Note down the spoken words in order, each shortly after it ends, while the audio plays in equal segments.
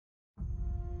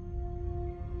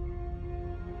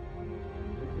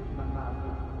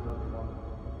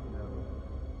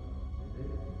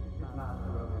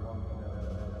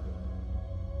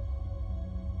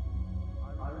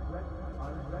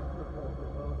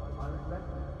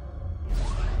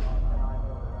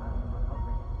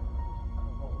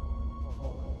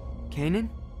Kanan?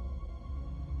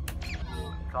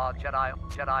 Guard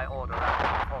Jedi Order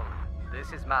full.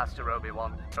 This is Master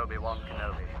Obi-Wan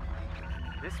Kenobi.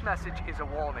 This message is a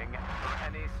warning for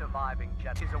any surviving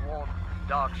Jedi. Is a warning,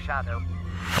 Dark Shadow.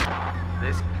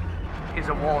 This is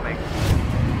a warning.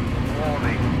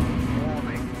 Warning.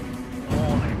 Warning.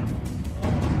 Warning.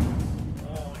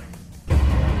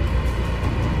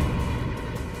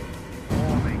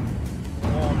 Warning.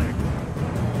 Warning.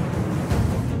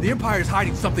 The Empire's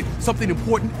hiding something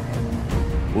important.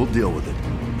 We'll deal with it.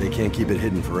 They can't keep it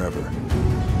hidden forever.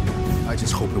 I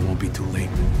just hope it won't be too late.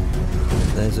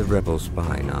 There's a rebel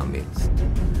spy in our midst.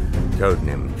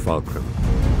 Codename Fulcrum.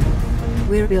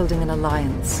 We're building an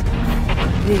alliance.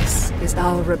 This is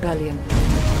our rebellion.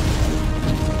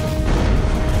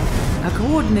 A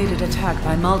coordinated attack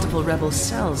by multiple rebel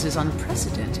cells is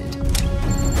unprecedented.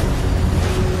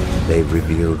 They've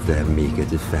revealed their meager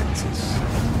defenses.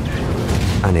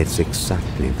 And it's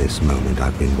exactly this moment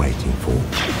I've been waiting for.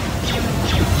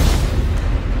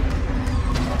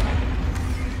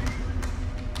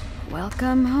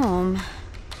 Welcome home.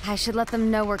 I should let them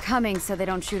know we're coming so they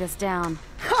don't shoot us down.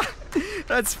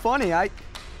 That's funny,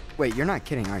 Wait, you're not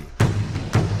kidding, are you?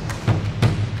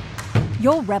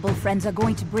 Your rebel friends are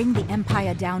going to bring the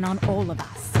Empire down on all of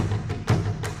us.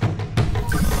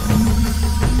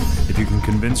 If you can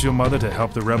convince your mother to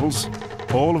help the rebels,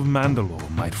 all of Mandalore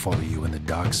might follow you in the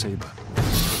Darksaber.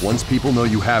 Once people know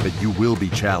you have it, you will be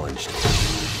challenged.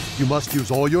 You must use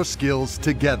all your skills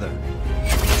together.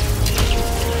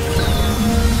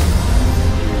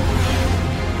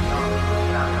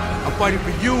 I'm fighting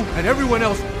for you and everyone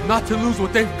else not to lose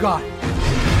what they've got.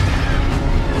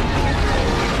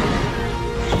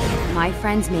 My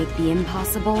friends make the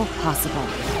impossible possible.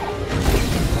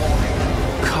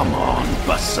 Come on,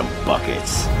 bust some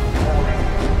buckets.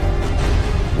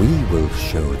 We will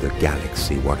show the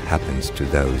galaxy what happens to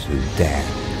those who dare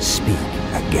speak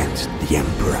against the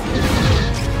Emperor.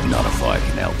 Not if I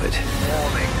can help it.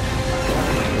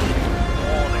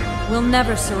 We'll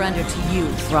never surrender to you,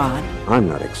 Thrawn. I'm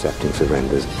not accepting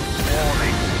surrenders.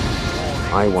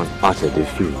 I want utter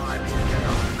defeat,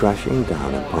 crashing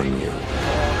down upon you.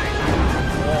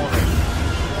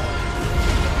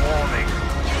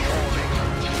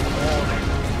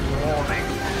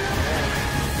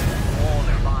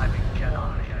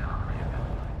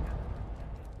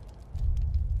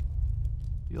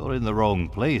 You're in the wrong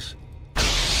place.